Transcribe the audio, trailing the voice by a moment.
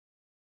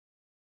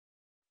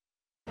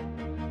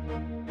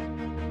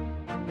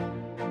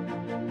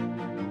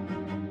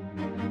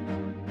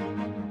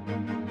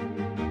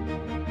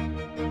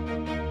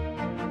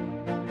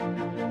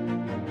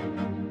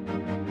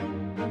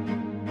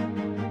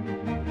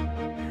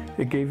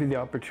It gave you the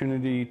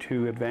opportunity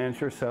to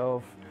advance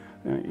yourself.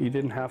 You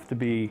didn't have to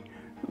be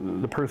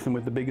the person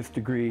with the biggest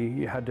degree.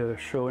 You had to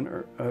show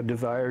a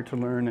desire to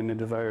learn and a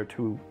desire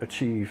to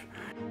achieve.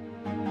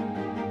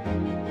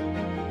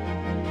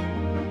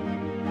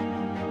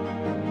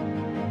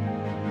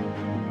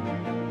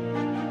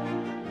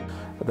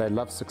 They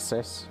love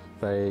success.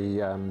 They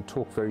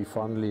talk very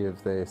fondly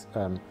of their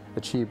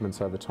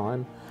achievements over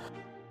time.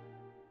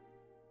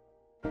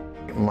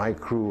 My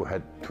crew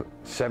had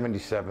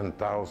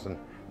 77,000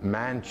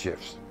 man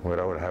shifts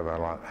without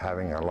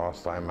having a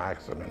lost time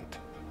accident.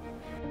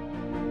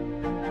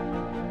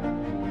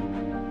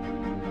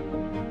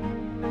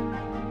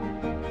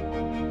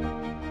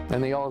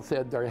 And they all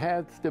said there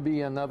has to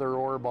be another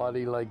ore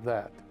body like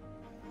that,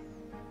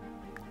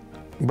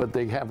 but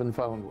they haven't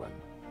found one.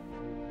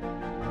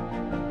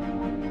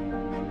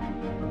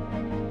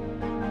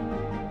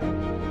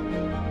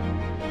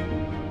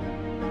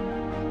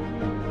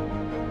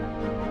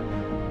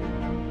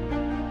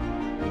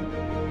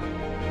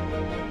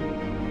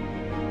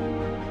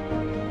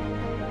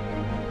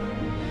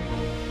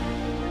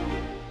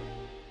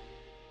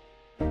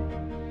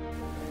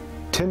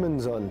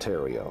 Timmins,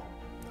 Ontario,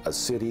 a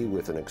city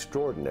with an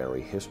extraordinary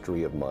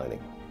history of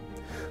mining.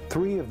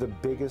 3 of the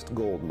biggest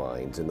gold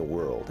mines in the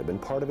world have been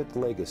part of its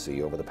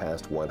legacy over the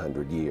past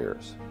 100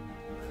 years.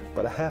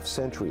 But a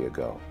half-century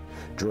ago,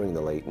 during the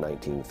late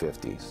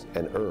 1950s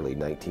and early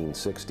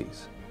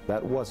 1960s,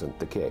 that wasn't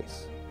the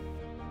case.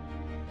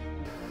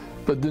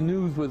 But the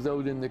news was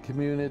out in the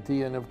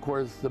community, and of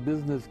course the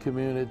business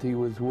community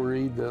was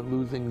worried that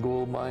losing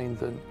gold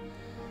mines and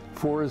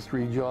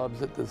forestry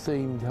jobs at the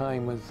same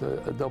time was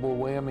a double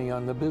whammy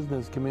on the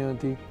business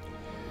community.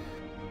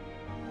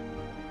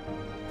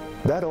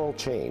 That all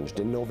changed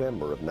in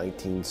November of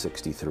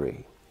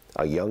 1963.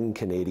 A young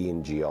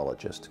Canadian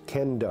geologist,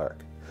 Ken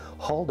Dark,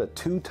 hauled a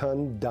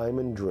 2-ton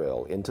diamond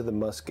drill into the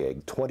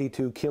muskeg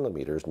 22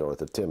 kilometers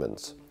north of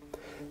Timmins.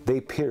 They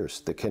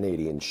pierced the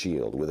Canadian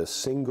Shield with a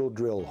single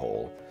drill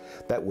hole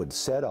that would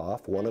set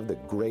off one of the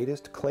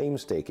greatest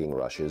claim-staking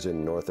rushes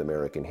in North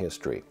American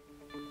history.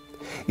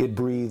 It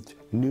breathed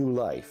new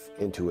life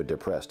into a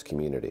depressed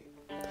community.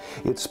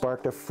 It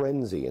sparked a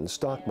frenzy in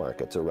stock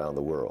markets around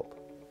the world.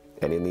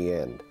 And in the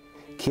end,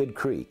 Kidd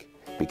Creek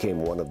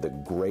became one of the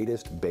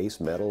greatest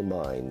base metal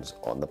mines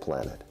on the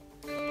planet.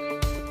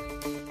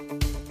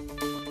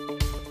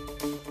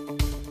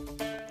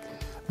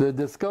 The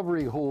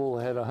discovery hole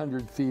had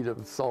 100 feet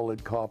of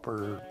solid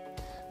copper.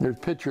 There's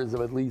pictures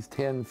of at least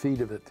 10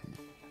 feet of it.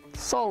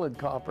 Solid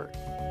copper.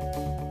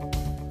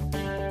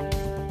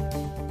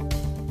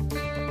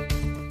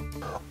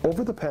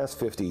 Over the past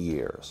 50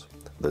 years,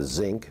 the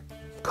zinc,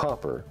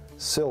 copper,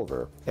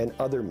 silver, and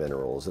other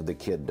minerals of the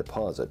Kidd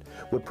deposit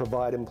would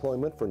provide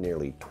employment for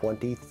nearly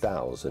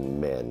 20,000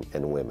 men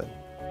and women.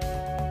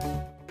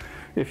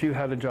 If you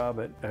had a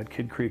job at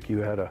Kidd Creek, you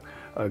had a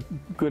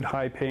good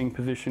high-paying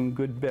position,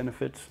 good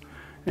benefits,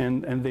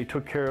 and they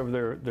took care of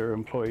their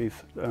employees,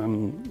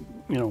 you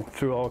know,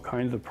 through all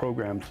kinds of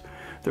programs.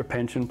 Their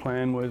pension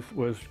plan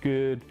was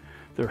good,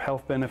 their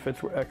health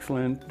benefits were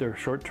excellent, their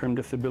short-term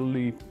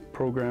disability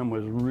program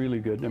was really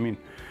good. I mean,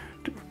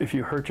 if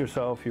you hurt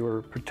yourself, you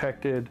were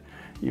protected,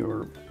 you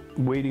were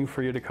waiting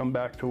for you to come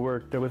back to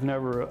work. There was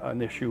never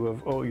an issue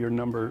of, oh, you're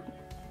number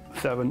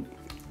 7,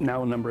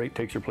 now number 8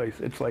 takes your place.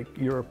 It's like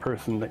you're a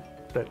person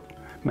that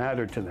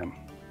mattered to them.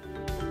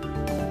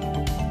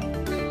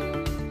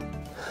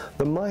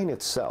 The mine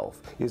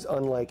itself is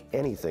unlike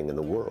anything in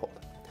the world.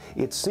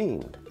 It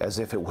seemed as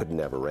if it would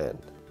never end.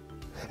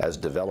 As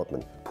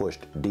development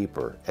pushed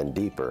deeper and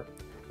deeper,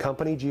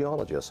 company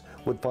geologists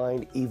would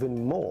find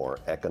even more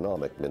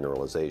economic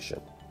mineralization.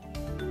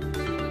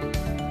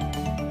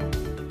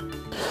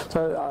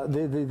 So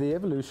the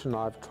evolution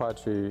I've tried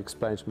to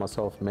explain to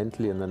myself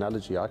mentally, and the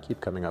analogy I keep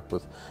coming up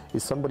with,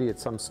 is somebody at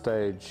some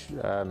stage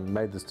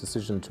made this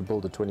decision to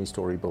build a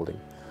 20-story building.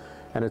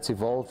 And it's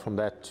evolved from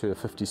that to a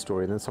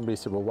 50-story. And then somebody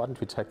said, well, why don't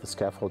we take the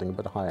scaffolding a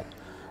bit higher?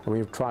 And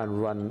we try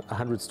and run a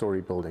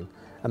 100-story building.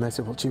 And they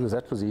said, well, gee,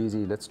 that was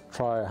easy. Let's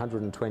try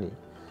 120.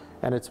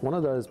 And it's one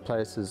of those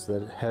places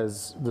that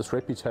has this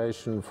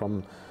reputation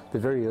from the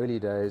very early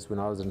days when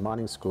I was in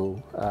mining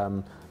school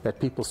that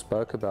people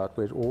spoke about,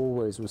 where it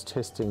always was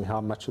testing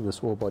how much of this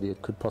ore body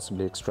it could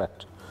possibly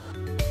extract.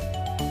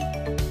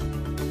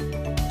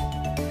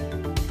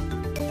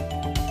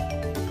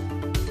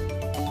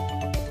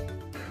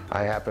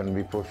 I happened to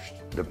be pushed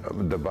the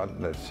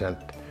button that sent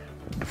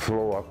the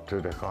flow up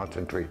to the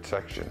concentrate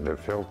section, the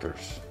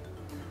filters.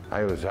 I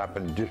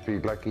happened to just be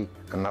lucky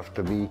enough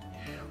to be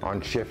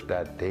on shift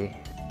that day.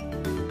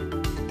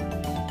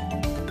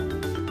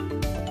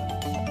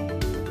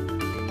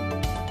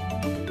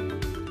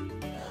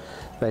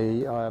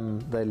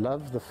 They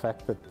love the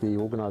fact that the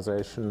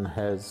organization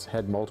has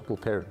had multiple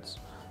parents.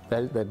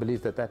 They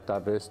believe that that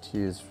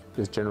diversity has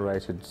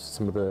generated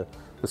some of the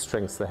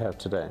strengths they have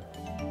today.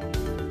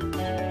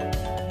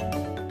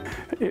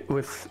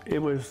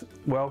 It was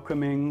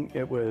welcoming,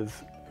 it was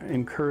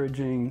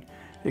encouraging,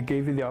 it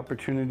gave you the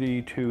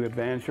opportunity to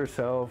advance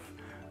yourself.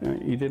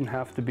 You didn't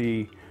have to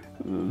be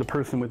the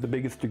person with the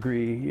biggest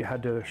degree. You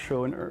had to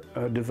show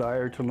a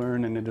desire to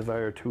learn and a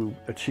desire to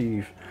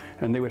achieve,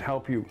 and they would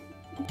help you.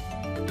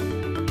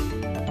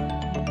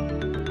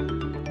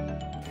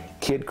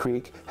 Kidd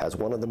Creek has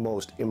one of the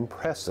most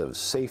impressive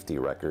safety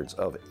records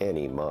of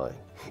any mine.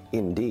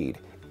 Indeed,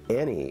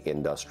 any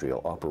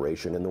industrial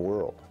operation in the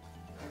world.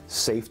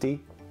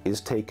 Safety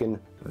is taken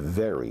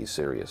very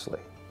seriously.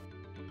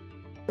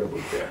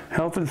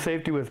 Health and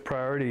safety was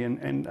priority,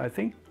 and I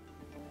think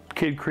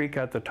Kidd Creek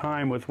at the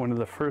time was one of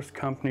the first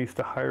companies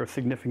to hire a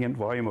significant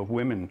volume of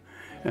women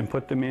and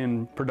put them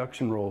in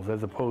production roles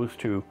as opposed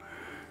to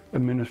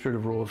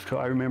administrative roles. So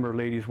I remember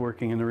ladies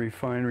working in the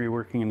refinery,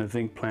 working in the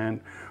zinc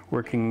plant,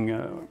 working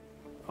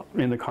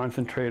in the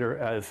concentrator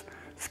as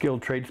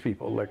skilled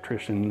tradespeople,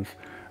 electricians,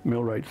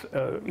 millwrights,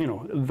 you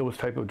know, those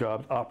type of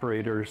jobs,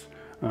 operators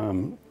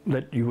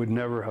that you would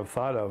never have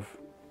thought of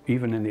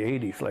even in the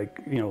 80s,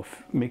 like, you know,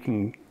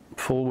 making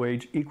full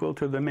wage equal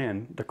to the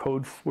men. The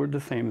codes were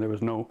the same. There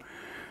was no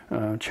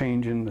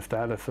change in the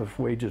status of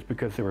wages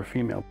because they were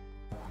female.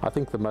 I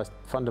think the most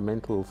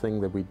fundamental thing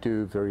that we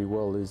do very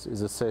well is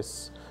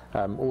assess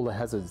all the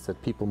hazards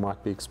that people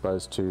might be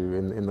exposed to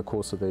in the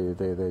course of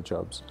their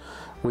jobs.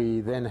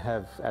 We then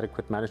have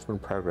adequate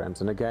management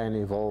programs, and again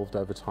evolved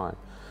over time.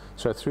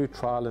 So through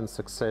trial and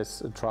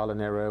success, trial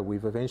and error,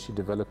 we've eventually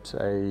developed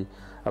a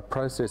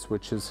process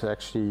which is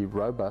actually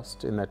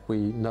robust in that we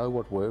know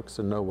what works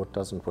and know what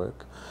doesn't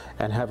work,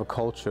 and have a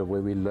culture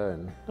where we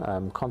learn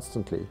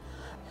constantly.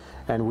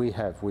 And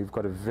we've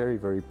got a very,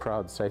 very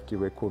proud safety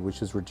record which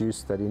has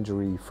reduced that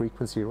injury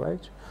frequency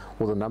rate,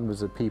 or the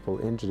numbers of people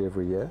injured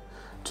every year,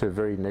 to a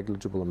very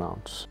negligible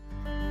amount.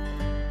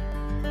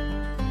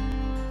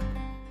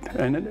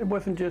 And it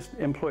wasn't just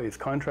employees,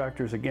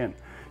 contractors again.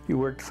 You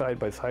worked side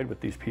by side with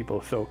these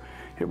people, so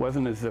it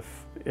wasn't as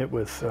if it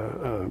was,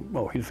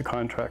 oh, he's a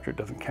contractor, it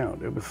doesn't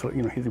count. It was,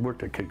 you know, he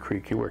worked at Kidd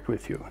Creek, he worked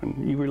with you,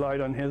 and you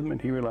relied on him and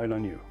he relied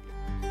on you.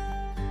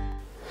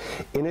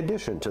 In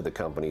addition to the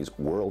company's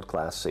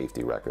world-class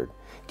safety record,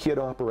 Kidd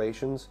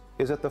Operations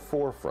is at the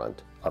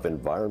forefront of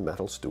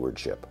environmental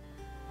stewardship.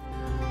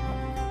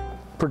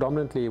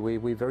 Predominantly,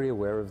 we're very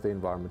aware of the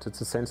environment.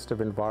 It's a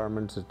sensitive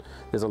environment.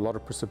 There's a lot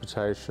of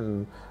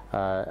precipitation.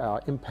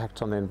 Our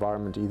impact on the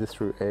environment, either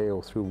through air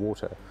or through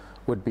water,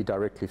 would be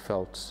directly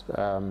felt.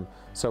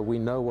 So we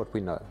know what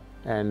we know.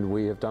 And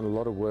we have done a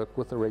lot of work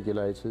with the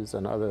regulators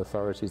and other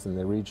authorities in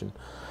the region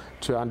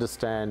to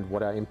understand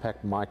what our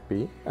impact might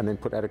be, and then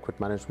put adequate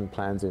management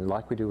plans in,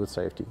 like we do with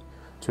safety,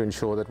 to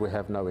ensure that we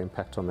have no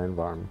impact on the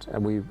environment.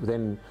 And we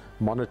then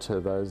monitor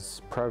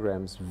those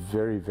programs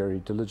very, very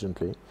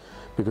diligently,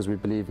 because we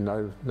believe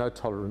no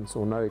tolerance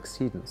or no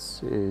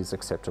exceedance is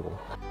acceptable.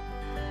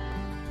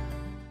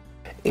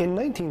 In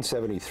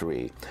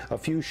 1973, a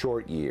few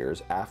short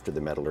years after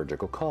the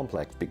metallurgical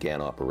complex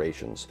began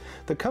operations,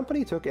 the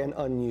company took an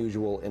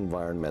unusual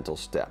environmental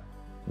step.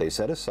 They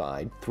set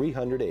aside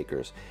 300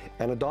 acres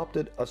and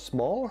adopted a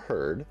small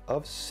herd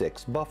of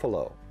 6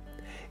 buffalo.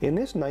 In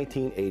this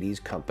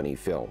 1980s company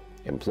film,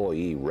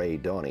 employee Ray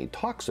Donnie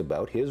talks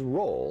about his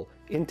role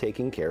in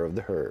taking care of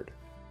the herd.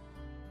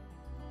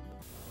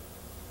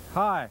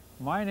 Hi,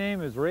 my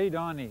name is Ray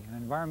Donnie, an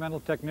environmental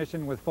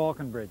technician with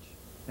Falconbridge.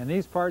 In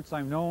these parts,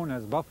 I'm known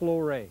as Buffalo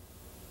Ray.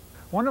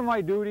 One of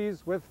my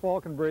duties with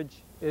Falconbridge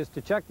is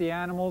to check the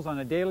animals on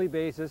a daily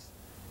basis,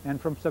 and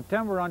from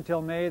September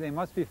until May, they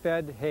must be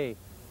fed hay.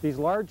 These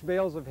large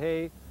bales of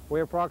hay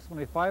weigh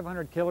approximately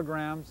 500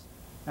 kilograms,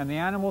 and the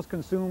animals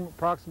consume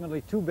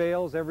approximately 2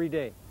 bales every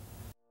day.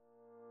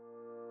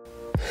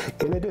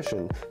 In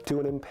addition to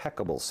an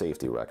impeccable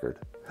safety record,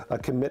 a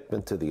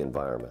commitment to the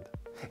environment,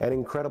 and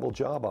incredible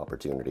job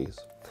opportunities,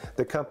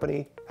 the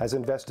company has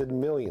invested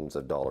millions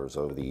of dollars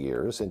over the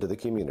years into the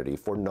community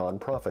for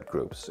nonprofit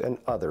groups and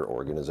other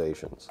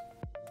organizations.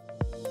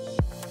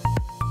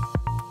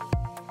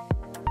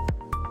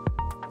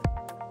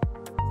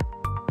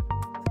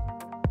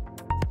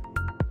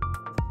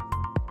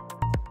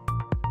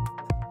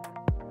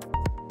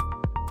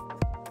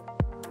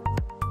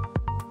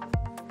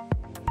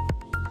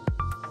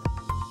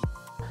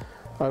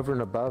 Over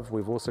and above,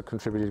 we've also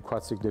contributed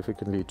quite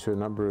significantly to a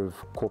number of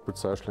corporate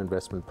social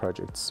investment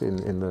projects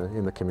in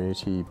the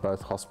community,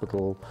 both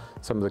hospital,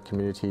 some of the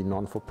community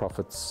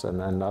non-for-profits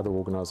and other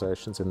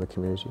organizations in the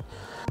community.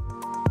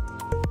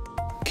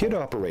 Kidd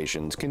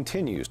Operations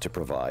continues to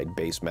provide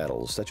base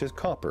metals such as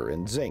copper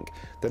and zinc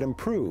that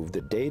improve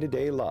the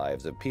day-to-day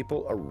lives of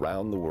people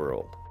around the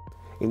world,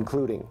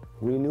 including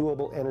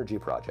renewable energy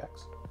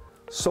projects,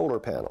 solar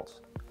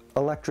panels,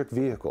 electric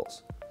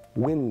vehicles,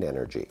 wind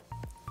energy,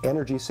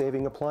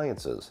 energy-saving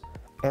appliances,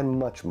 and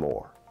much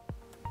more.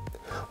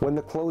 When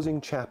the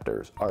closing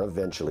chapters are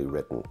eventually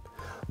written,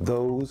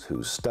 those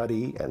who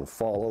study and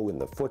follow in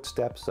the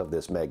footsteps of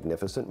this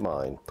magnificent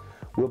mine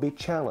will be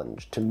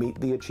challenged to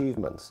meet the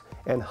achievements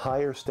and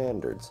higher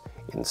standards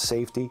in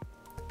safety,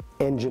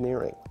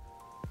 engineering,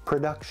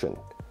 production,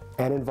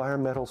 and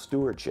environmental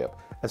stewardship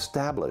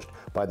established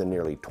by the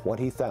nearly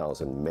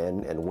 20,000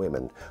 men and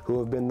women who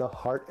have been the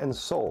heart and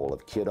soul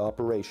of Kidd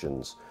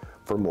Operations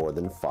for more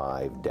than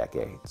 5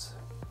 decades.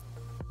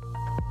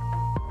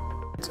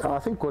 I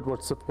think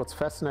what's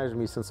fascinated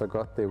me since I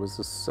got there was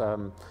this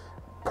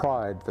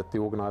pride that the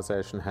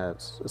organization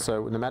has.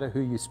 So no matter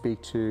who you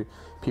speak to,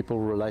 people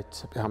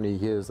relate how many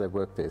years they've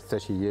worked there,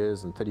 30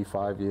 years and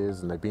 35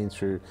 years, and they've been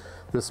through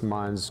this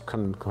mine's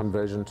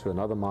conversion to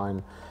another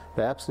mine.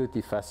 They're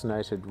absolutely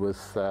fascinated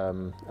with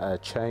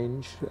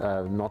change,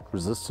 not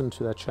resistant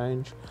to that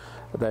change.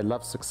 They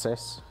love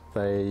success.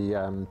 They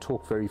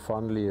talk very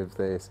fondly of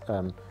their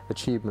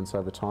achievements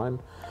over time.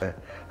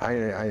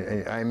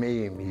 I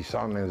may be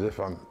sounding as if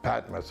I'm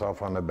patting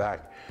myself on the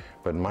back,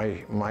 but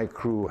my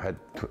crew had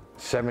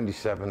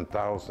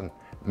 77,000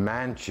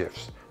 man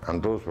shifts,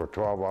 and those were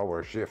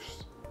 12-hour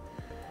shifts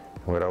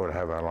without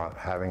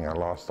having a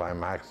lost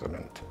time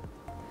accident.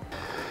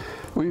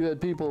 We've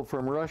had people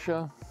from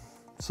Russia,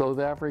 South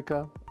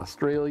Africa,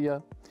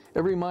 Australia,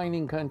 every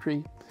mining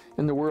country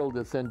in the world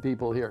has sent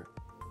people here.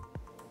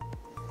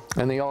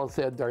 And they all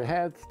said there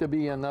has to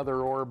be another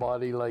ore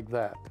body like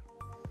that.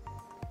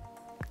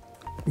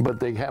 But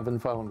they haven't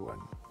found one.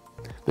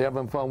 They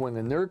haven't found one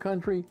in their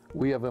country,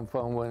 we haven't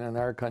found one in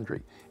our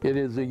country. It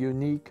is a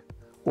unique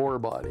ore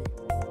body.